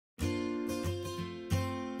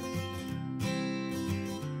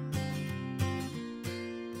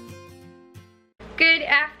Good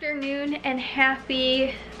afternoon and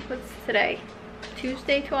happy, what's today?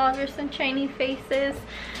 Tuesday to all of your sunshiny faces.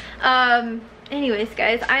 Anyways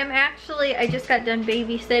guys, I just got done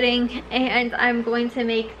babysitting and I'm going to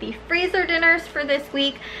make the freezer dinners for this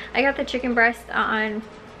week. I got the chicken breast on,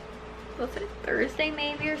 what's it, Thursday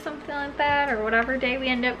maybe or something like that, or whatever day we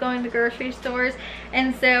end up going to the grocery stores.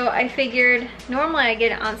 And so I figured normally I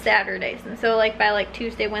get it on Saturdays, and so like by like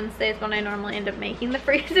Tuesday, Wednesday is when I normally end up making the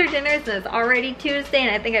freezer dinners, and it's already Tuesday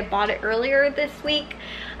and I think I bought it earlier this week.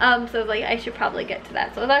 So I was like, I should probably get to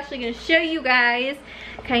that. So I was actually going to show you guys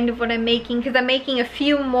kind of what I'm making, because I'm making a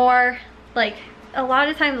few more. Like a lot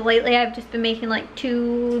of times lately I've just been making like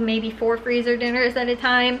 2, maybe 4 freezer dinners at a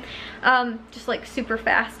time, just like super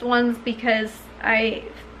fast ones, because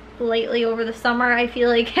lately over the summer I feel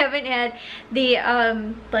like haven't had the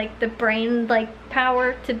like the brain like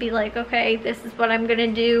power to be like, okay, this is what I'm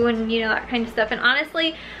gonna do, and you know, that kind of stuff. And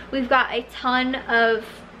honestly, we've got a ton of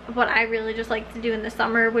what I really just like to do in the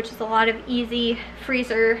summer, which is a lot of easy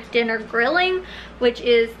freezer dinner grilling, which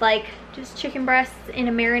is like just chicken breasts in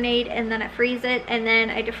a marinade, and then I freeze it, and then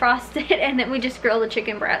I defrost it, and then we just grill the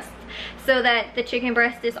chicken breasts, so that the chicken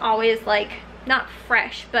breast is always like not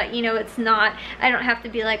fresh, but you know, it's not, I don't have to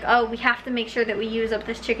be like, oh, we have to make sure that we use up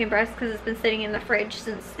this chicken breast because it's been sitting in the fridge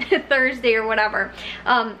since Thursday or whatever.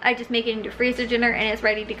 I just make it into freezer dinner and it's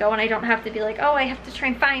ready to go, and I don't have to be like, oh, I have to try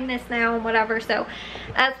and find this now and whatever. So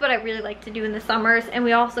that's what I really like to do in the summers. And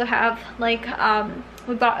we also have like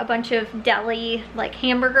we bought a bunch of deli like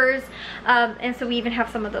hamburgers, and so we even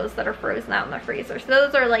have some of those that are frozen out in the freezer. So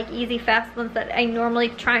those are like easy fast ones that I normally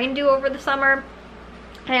try and do over the summer.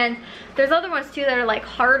 And there's other ones too that are like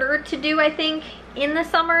harder to do, I think, in the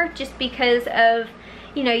summer, just because of,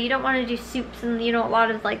 you know, you don't want to do soups and, you know, a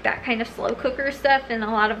lot of like that kind of slow cooker stuff, and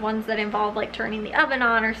a lot of ones that involve like turning the oven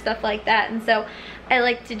on or stuff like that. And so I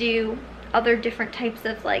like to do other different types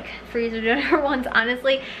of like freezer dinner ones.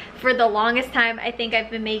 Honestly, for the longest time I think I've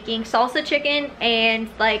been making salsa chicken, and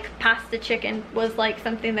like pasta chicken was like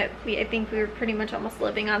something that I think we were pretty much almost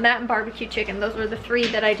living on that, and barbecue chicken. Those were the 3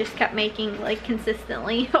 that I just kept making like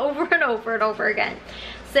consistently over and over and over again.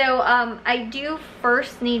 So I do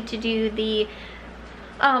first need to do the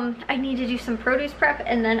I need to do some produce prep,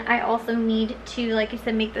 and then I also need to, like I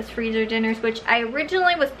said, make those freezer dinners, which I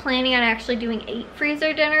originally was planning on actually doing 8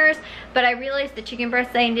 freezer dinners, but I realized the chicken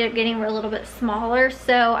breasts I ended up getting were a little bit smaller,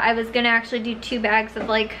 so I was gonna actually do 2 bags of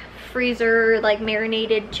like freezer like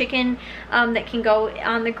marinated chicken that can go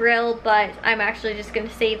on the grill, but I'm actually just gonna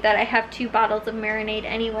save that. I have 2 bottles of marinade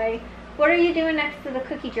anyway. What are you doing next to the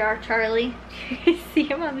cookie jar, Charlie? You see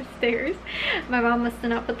him on the stairs? My mom must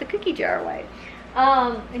have not put the cookie jar away.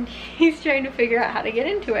 And he's trying to figure out how to get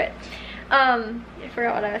into it. I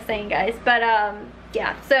forgot what I was saying, guys, but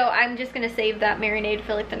yeah, so I'm just gonna save that marinade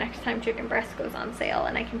for like the next time chicken breast goes on sale,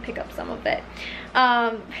 and I can pick up some of it.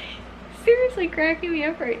 Seriously cracking me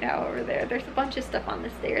up right now over there. There's a bunch of stuff on the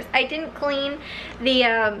stairs. I didn't clean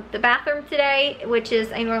the bathroom today, which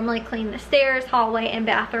is, I normally clean the stairs, hallway, and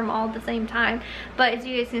bathroom all at the same time, but as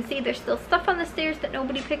you guys can see, there's still stuff on the stairs that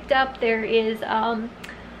nobody picked up. There is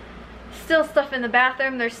still stuff in the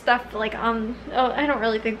bathroom. There's stuff like oh, I don't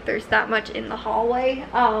really think there's that much in the hallway,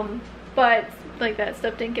 but like that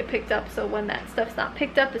stuff didn't get picked up, so when that stuff's not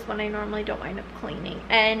picked up is when I normally don't wind up cleaning.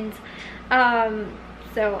 And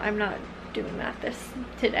so I'm not doing that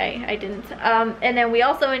today. I didn't. And then we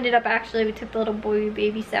also ended up, actually we took the little boy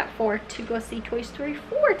we babysat for to go see Toy Story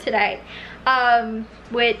 4 today,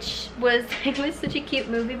 which was, it was such a cute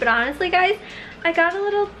movie, but honestly guys, I got a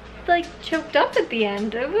little like choked up at the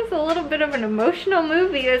end. It was a little bit of an emotional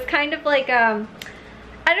movie. It was kind of like I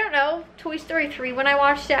don't know, Toy Story 3 when I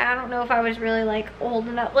watched it, I don't know if I was really like old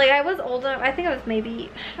enough. Like I was old enough, I think I was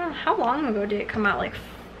maybe, I don't know, how long ago did it come out? Like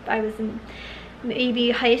I was in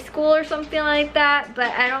maybe high school or something like that,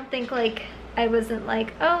 but I don't think like I wasn't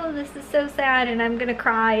like, oh, this is so sad and I'm gonna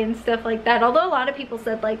cry and stuff like that. Although a lot of people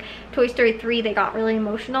said like Toy Story 3 they got really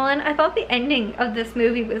emotional, and I thought the ending of this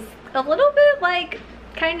movie was a little bit like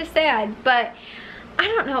kind of sad, but I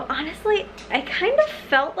don't know, honestly I kind of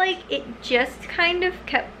felt like it just kind of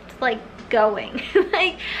kept like going.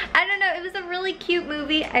 Like I don't know, it was a really cute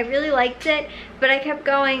movie, I really liked it, but I kept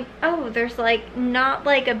going, oh, there's like not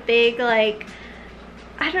like a big like,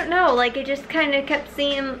 I don't know, like it just kind of kept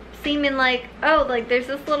seeming like, oh, like there's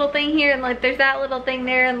this little thing here and like there's that little thing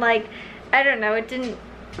there, and like I don't know, it didn't,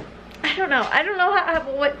 I I don't know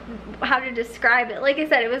how to describe it. Like I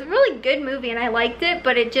said, it was a really good movie and I liked it,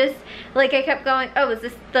 but it just, like, I kept going, oh, is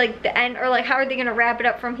this like the end, or like how are they gonna wrap it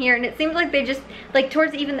up from here? And it seemed like they just, like,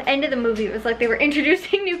 towards even the end of the movie, it was like they were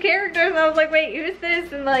introducing new characters and I was like, wait, who's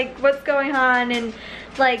this, and like what's going on? And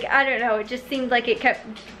like, I don't know, it just seemed like it kept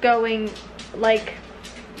going, like,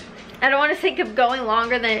 I don't want to say kept going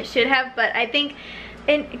longer than it should have, but I think,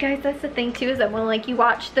 and guys, that's the thing too, is that when like you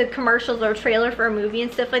watch the commercials or trailer for a movie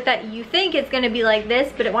and stuff like that, you think it's going to be like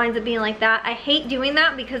this, but it winds up being like that. I hate doing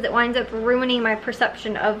that because it winds up ruining my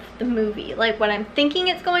perception of the movie. Like what I'm thinking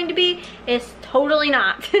it's going to be is totally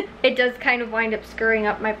not. It does kind of wind up screwing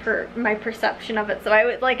up my perception of it. So I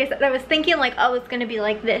would, like I said, I was thinking like, oh, it's going to be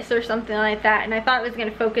like this or something like that, and I thought it was going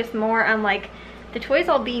to focus more on like the toys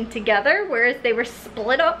all being together, whereas they were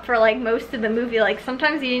split up for like most of the movie. Like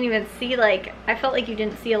sometimes you didn't even see, like, I felt like you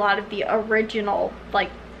didn't see a lot of the original like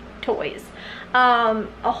toys, a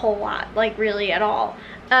whole lot, like really at all.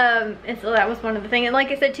 And so that was one of the things. And like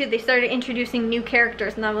I said too, they started introducing new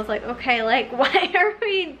characters and I was like, okay, like why are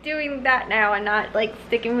we doing that now and not like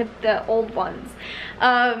sticking with the old ones?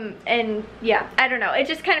 And yeah, I don't know, it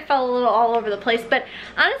just kind of fell a little all over the place. But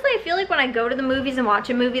honestly, I feel like when I go to the movies and watch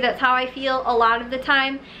a movie, that's how I feel a lot of the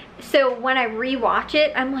time. So when I rewatch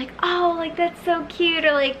it, I'm like, oh, like that's so cute,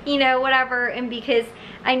 or like, you know, whatever. And because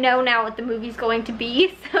I know now what the movie's going to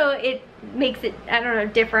be, so it makes it, I don't know,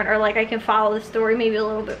 different, or like I can follow the story maybe a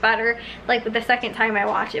little bit better like with the second time I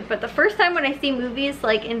watch it. But the first time when I see movies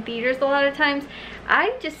like in theaters, a lot of times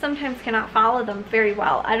I just sometimes cannot follow them very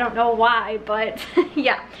well. I don't know why, but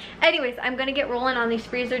yeah. Anyways, I'm gonna get rolling on these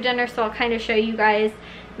freezer dinners, so I'll kind of show you guys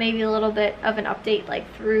maybe a little bit of an update like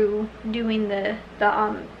through doing the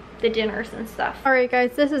dinners and stuff. All right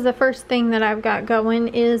guys, this is the first thing that I've got going,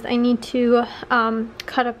 is I need to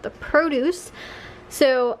cut up the produce.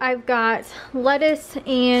 So I've got lettuce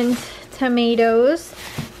and tomatoes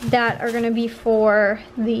that are going to be for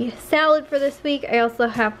the salad for this week. I also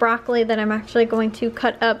have broccoli that I'm actually going to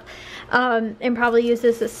cut up and probably use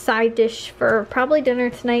this as a side dish for probably dinner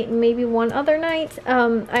tonight and maybe one other night.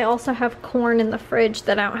 I also have corn in the fridge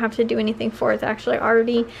that I don't have to do anything for. It's actually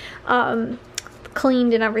already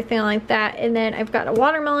cleaned and everything like that. And then I've got a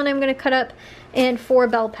watermelon I'm going to cut up and 4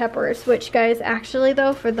 bell peppers, which guys, actually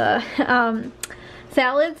though, for the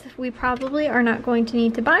salads, we probably are not going to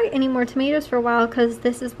need to buy any more tomatoes for a while, because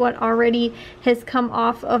this is what already has come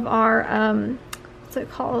off of our what's it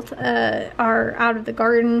called, our out of the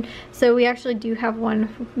garden. So we actually do have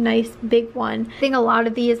one nice big one. I think a lot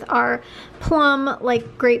of these are plum,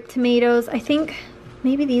 like grape tomatoes. I think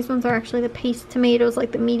maybe these ones are actually the paste tomatoes,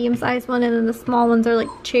 like the medium-sized one, and then the small ones are like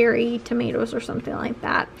cherry tomatoes or something like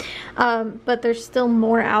that. But there's still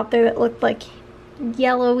more out there that look like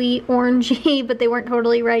yellowy, orangey, but they weren't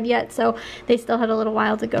totally red yet, so they still had a little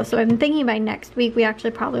while to go. So I've been thinking by next week we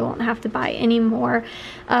actually probably won't have to buy any more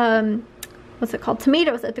what's it called,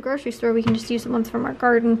 tomatoes at the grocery store. We can just use the ones from our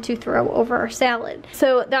garden to throw over our salad.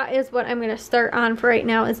 So that is what I'm going to start on for right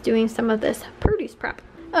now, is doing some of this produce prep.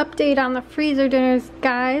 Update on the freezer dinners,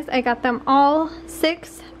 guys. I got them all.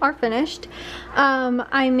 6 are finished.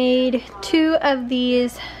 I made 2 of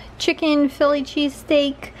these chicken Philly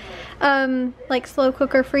cheesesteak like slow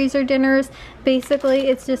cooker freezer dinners. Basically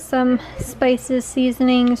it's just some spices,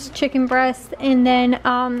 seasonings, chicken breast, and then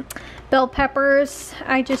bell peppers.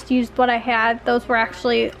 I just used what I had. Those were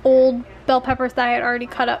actually old bell peppers that I had already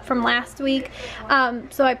cut up from last week.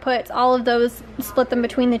 So I put all of those, split them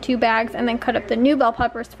between the 2 bags, and then cut up the new bell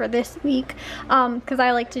peppers for this week, because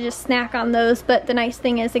I like to just snack on those. But the nice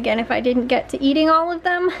thing is, again, if I didn't get to eating all of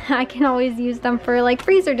them, I can always use them for like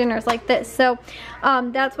freezer dinners like this. So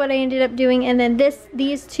that's what I ended up doing. And then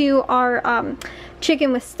these 2 are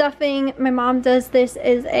chicken with stuffing. My mom does this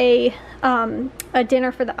as a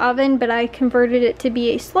dinner for the oven, but I converted it to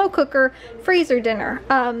be a slow cooker freezer dinner.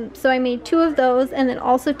 So I made 2 of those, and then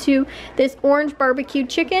also this orange barbecue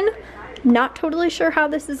chicken. Not totally sure how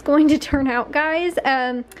this is going to turn out, guys.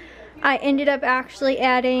 I ended up actually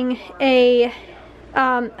adding a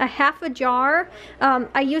half a jar.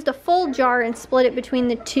 I used a full jar and split it between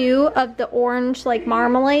the 2 of the orange like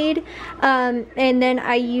marmalade, and then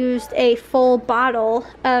I used a full bottle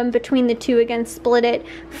between the 2, again split it,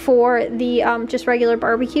 for the just regular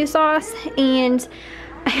barbecue sauce. And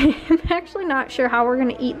I'm actually not sure how we're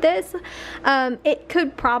gonna eat this. It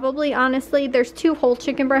could probably, honestly, there's 2 whole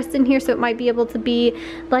chicken breasts in here, so it might be able to be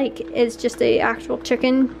like it's just a actual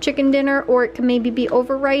chicken dinner, or it could maybe be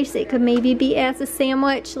over rice. It could maybe be as a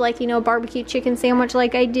sandwich, like, you know, barbecue chicken sandwich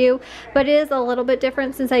like I do. But it is a little bit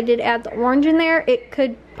different since I did add the orange in there. It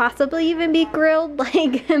could possibly even be grilled,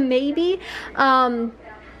 like maybe.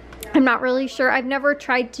 I'm not really sure. I've never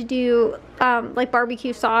tried to do like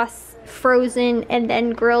barbecue sauce frozen and then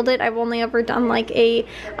grilled it. I've only ever done like a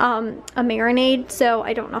marinade, so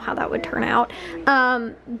I don't know how that would turn out.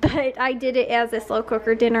 But I did it as a slow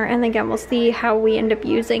cooker dinner, and again, we'll see how we end up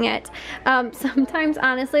using it. Sometimes,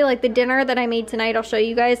 honestly, like the dinner that I made tonight, I'll show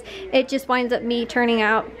you guys, it just winds up me figuring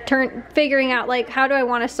out like, how do I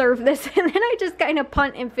want to serve this? And then I just kind of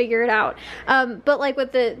punt and figure it out. But like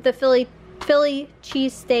with the Philly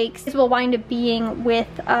cheesesteaks, will wind up being with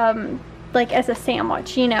like as a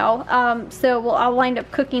sandwich, you know. So I'll wind up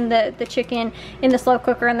cooking the chicken in the slow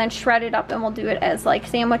cooker and then shred it up, and we'll do it as like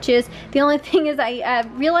sandwiches. The only thing is I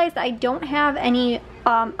realized I don't have any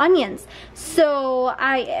onions, so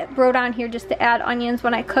I wrote on here just to add onions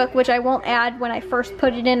when I cook, which I won't add when I first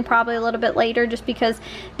put it in, probably a little bit later, just because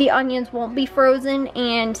the onions won't be frozen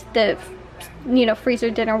and the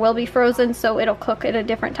freezer dinner will be frozen, so it'll cook at a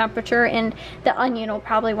different temperature, and the onion will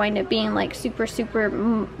probably wind up being like super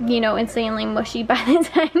insanely mushy by the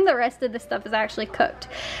time the rest of the stuff is actually cooked.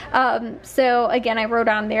 So again, I wrote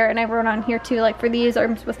on there, and I wrote on here too, like for these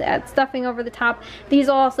I'm supposed to add stuffing over the top. These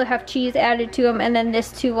will also have cheese added to them, and then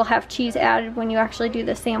this too will have cheese added when you actually do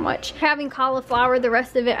the sandwich. Having cauliflower, the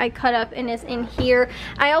rest of it I cut up and is in here.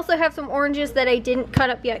 I also have some oranges that I didn't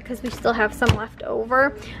cut up yet because we still have some left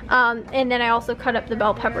over, and then I also cut up the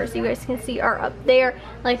bell peppers, you guys can see are up there.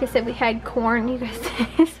 Like I said, we had corn. You guys,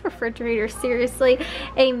 this refrigerator is seriously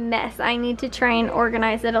a mess. I need to try and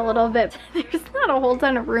organize it a little bit. There's not a whole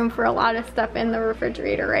ton of room for a lot of stuff in the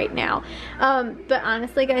refrigerator right now. But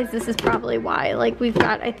honestly guys, this is probably why. Like we've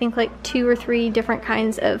got, I think, like 2 or 3 different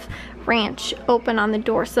kinds of ranch open on the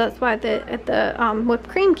door, so that's why the whipped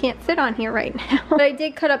cream can't fit on here right now. But I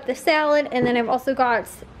did cut up the salad, and then I've also got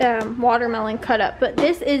watermelon cut up. But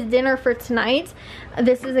this is dinner for tonight.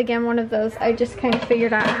 This is again one of those, I just kind of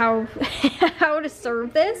figured out how how to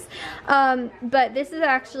serve this. But this is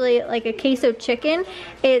actually like a queso chicken.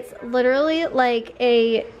 It's literally like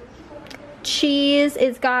a cheese.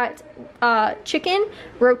 It's got chicken,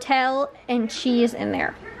 rotel, and cheese in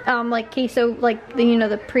there. Like queso, like the,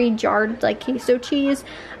 the pre-jarred like queso cheese,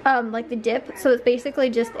 like the dip. So it's basically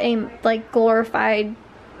just a like glorified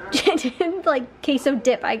like queso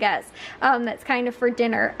dip, I guess. That's kind of for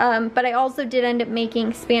dinner. But I also did end up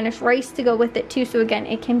making Spanish rice to go with it too. So again,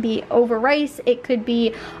 it can be over rice, it could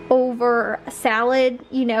be over salad,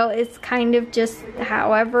 it's kind of just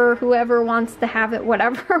whoever wants to have it,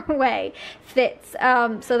 whatever way fits.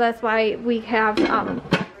 So that's why we have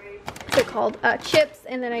they're called chips,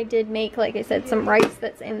 and then I did make, like I said, some rice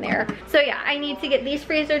that's in there. So yeah, I need to get these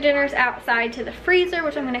freezer dinners outside to the freezer,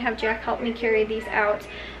 which I'm gonna have Jack help me carry these out.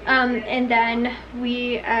 And then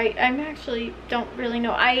I actually don't really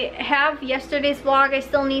know. I have yesterday's vlog I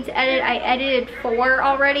still need to edit. I edited 4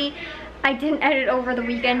 already. I didn't edit over the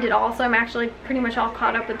weekend at all, so I'm actually pretty much all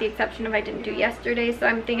caught up, with the exception of I didn't do yesterday, so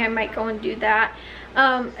I'm thinking I might go and do that.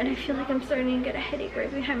 And I feel like I'm starting to get a headache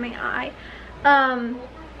right behind my eye.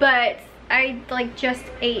 But I like just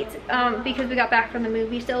ate because we got back from the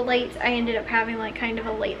movie so late. I ended up having like kind of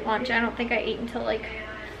a late lunch. I don't think I ate until like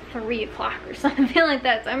 3 o'clock or something like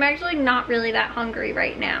that. So I'm actually not really that hungry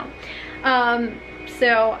right now.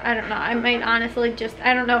 So I don't know. I might honestly just,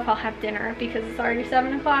 I don't know if I'll have dinner because it's already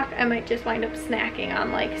 7 o'clock. I might just wind up snacking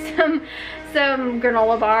on like some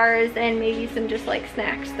granola bars and maybe some just like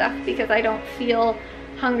snack stuff, because I don't feel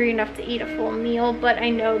hungry enough to eat a full meal. But I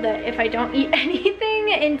know that if I don't eat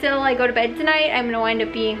anything until I go to bed tonight, I'm gonna wind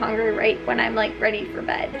up being hungry right when I'm like ready for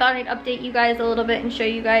bed. Thought I'd update you guys a little bit and show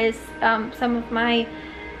you guys some of my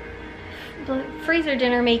freezer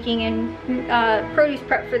dinner making and produce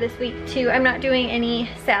prep for this week too. I'm not doing any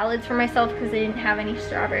salads for myself because I didn't have any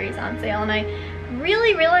strawberries on sale, and I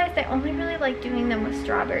really realized I only really like doing them with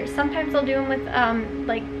strawberries. Sometimes I'll do them with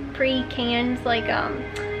like pre-canned like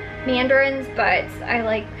mandarins, but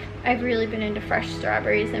I've really been into fresh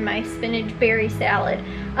strawberries in my spinach berry salad.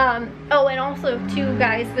 Oh, and also too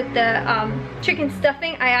guys, with the chicken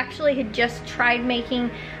stuffing, I actually had just tried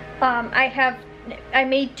making, I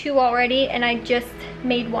made 2 already, and I just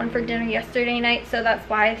made 1 for dinner yesterday night, so that's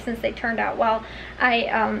why, since they turned out well, I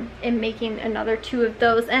am making another 2 of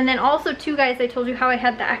those. And then also too guys, I told you how I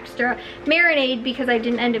had the extra marinade because I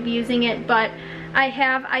didn't end up using it, but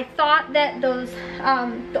I thought that those,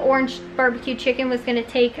 the orange barbecue chicken was gonna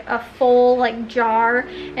take a full like jar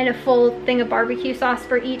and a full thing of barbecue sauce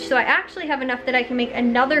for each. So I actually have enough that I can make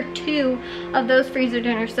another 2 of those freezer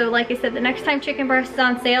dinners. So like I said, the next time chicken breast is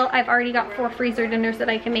on sale, I've already got 4 freezer dinners that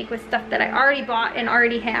I can make with stuff that I already bought and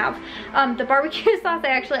already have. The barbecue sauce I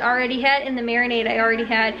actually already had, and the marinade I already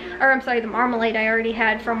had, or I'm sorry, the marmalade I already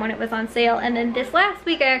had from when it was on sale. And then this last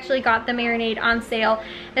week I actually got the marinade on sale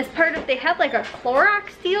as part of, they had like a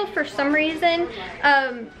Clorox deal for some reason.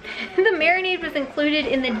 The marinade was included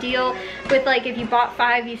in the deal with, like, if you bought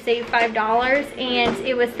 5 you save $5, and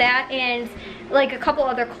it was that and like a couple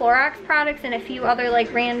other Clorox products and a few other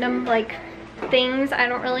like random like things, I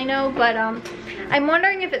don't really know, but I'm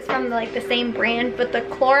wondering if it's from like the same brand. But the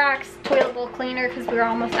Clorox toilet bowl cleaner, because we were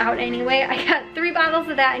almost out anyway, I got 3 bottles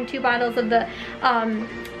of that and 2 bottles of the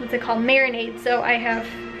what's it called, marinade. So I have,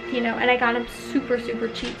 you know, and I got them super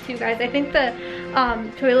cheap too, guys. I think the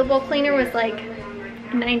toilet bowl cleaner was like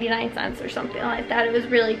 99 cents or something like that. It was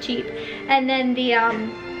really cheap. And then the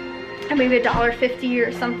maybe $1.50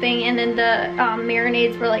 or something, and then the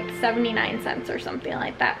marinades were like 79 cents or something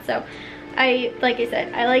like that. So like I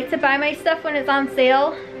said, I like to buy my stuff when it's on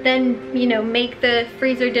sale, then, you know, make the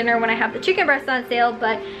freezer dinner when I have the chicken breast on sale.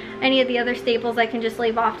 But any of the other staples I can just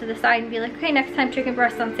leave off to the side and be like, okay, next time chicken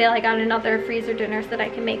breast on sale, I got another freezer dinners that I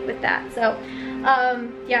can make with that. So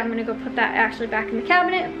yeah, I'm gonna go put that actually back in the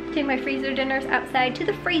cabinet, take my freezer dinners outside to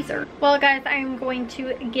the freezer. Well guys, I'm going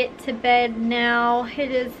to get to bed now.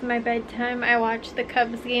 It is my bedtime. I watched the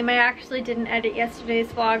Cubs game. I actually didn't edit yesterday's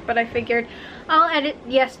vlog, but I figured I'll edit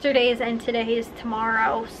yesterday's and today's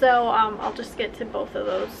tomorrow. So I'll just get to both of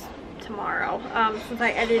those tomorrow, since I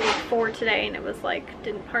edited 4 today and it was like,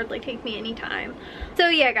 didn't hardly take me any time. So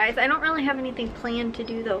yeah guys, I don't really have anything planned to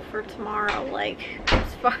do though for tomorrow, like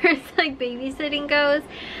as far as like babysitting goes.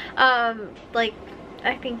 Like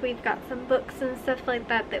I think we've got some books and stuff like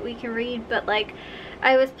that that we can read, but like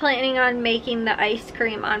I was planning on making the ice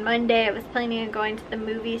cream on Monday. I was planning on going to the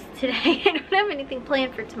movies today. I don't have anything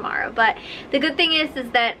planned for tomorrow, but the good thing is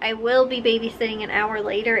that I will be babysitting an hour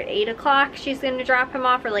later at 8 o'clock. She's going to drop him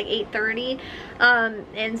off, or like 8:30,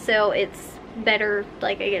 and so it's better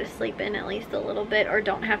like I get to sleep in at least a little bit, or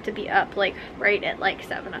don't have to be up like right at like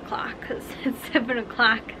 7 o'clock, because it's 7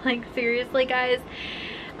 o'clock, like seriously guys.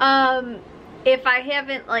 If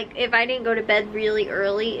I didn't go to bed really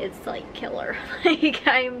early, it's like killer. Like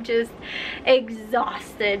I'm just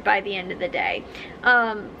exhausted by the end of the day.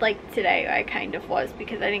 Like today I kind of was,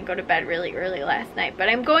 because I didn't go to bed really early last night, but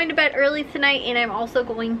I'm going to bed early tonight, and I'm also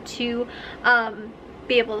going to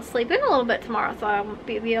be able to sleep in a little bit tomorrow, so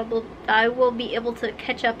I will be able to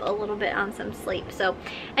catch up a little bit on some sleep. So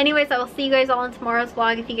anyways, I will see you guys all in tomorrow's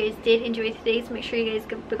vlog. If you guys did enjoy today's, make sure you guys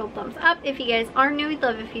give a big old thumbs up. If you guys are new, we'd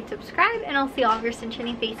love if you'd subscribe, and I'll see all of your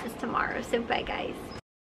sunshiny faces tomorrow. So bye guys.